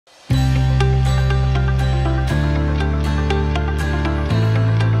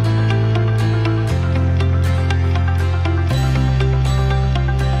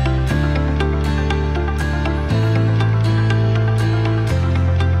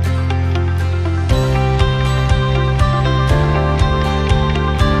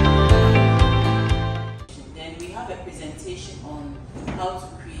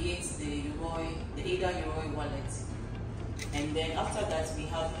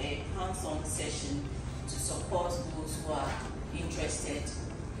hands-on session to support those who are interested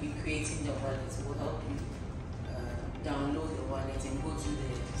in creating the wallet. We'll help you download the wallet and go through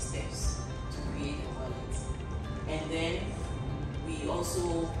the steps to create the wallet. And then we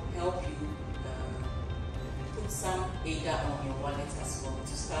also help you put some ADA on your wallet as well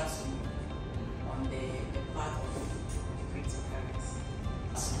to start you on the path of cryptocurrency.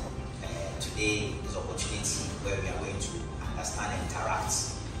 Today is an opportunity where we are going to understand and interact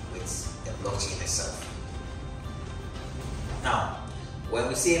with the blockchain itself. Now, when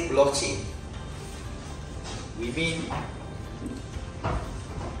we say blockchain, we mean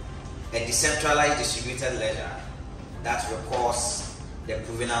a decentralized distributed ledger that records the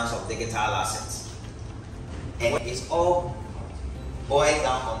provenance of digital assets. And it's all boiled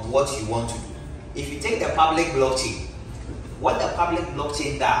down on what you want to do. If you take the public blockchain, what the public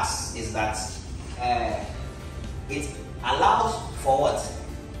blockchain does is that it allows for what?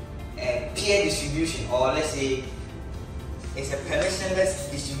 Peer distribution, or let's say it's a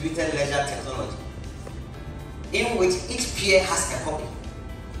permissionless distributed ledger technology in which each peer has a copy.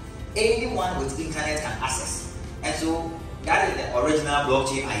 Anyone with internet can access. And so that is the original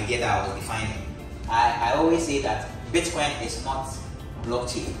blockchain idea that I was defining. I always say that Bitcoin is not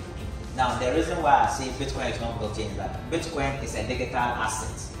blockchain. Now, the reason why I say Bitcoin is not blockchain is that Bitcoin is a digital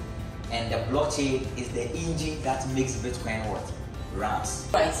asset, and the blockchain is the engine that makes Bitcoin what? Runs.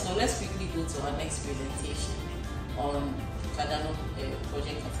 Right, so let's quickly go to our next presentation on Cardano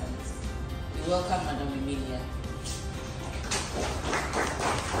Project Catalyst. We welcome Madam Emilia.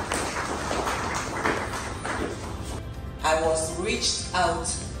 I was reached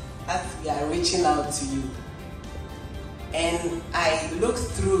out as we are reaching out to you, and I looked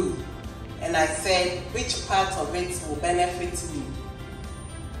through and I said, which part of it will benefit me?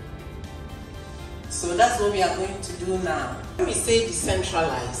 So that's what we are going to do now. When we say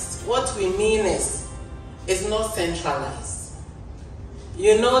decentralized, what we mean is it's not centralized.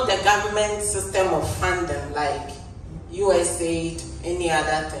 You know, the government system of funding like USAID, any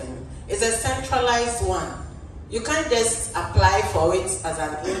other thing, is a centralized one. You can't just apply for it as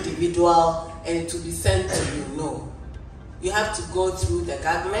an individual and to be sent to you. No. You have to go through the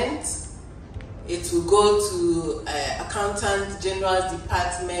government. It will go to Accountant General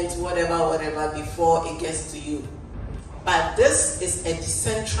Department, whatever, before it gets to you. But this is a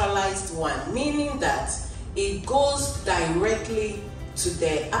decentralized one, meaning that it goes directly to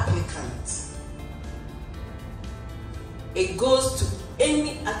the applicant. It goes to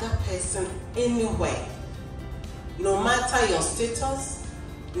any other person anywhere. No matter your status,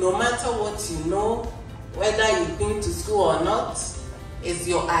 no matter what you know, whether you've been to school or not, it's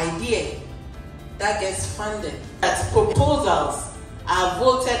your idea that gets funded. That proposals are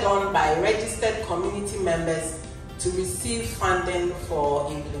voted on by registered community members to receive funding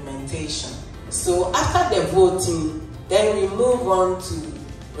for implementation. So after the voting, then we move on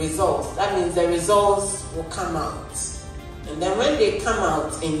to results. That means the results will come out. And then when they come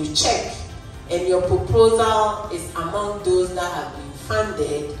out and you check, and your proposal is among those that have been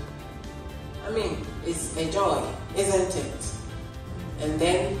funded, I mean, it's a joy, isn't it? And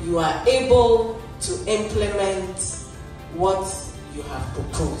then you are able to implement what you have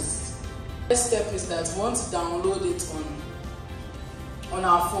proposed. The first step is that we want to download it on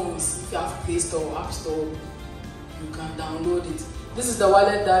our phones. If you have Play Store or App Store, you can download it. This is the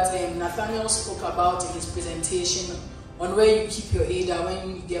wallet that Nathaniel spoke about in his presentation on where you keep your ADA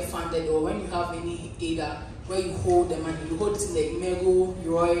when you get funded, or when you have any ADA, where you hold the money. You hold it in the Imego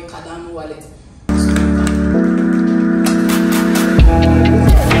Roy Cardano wallet.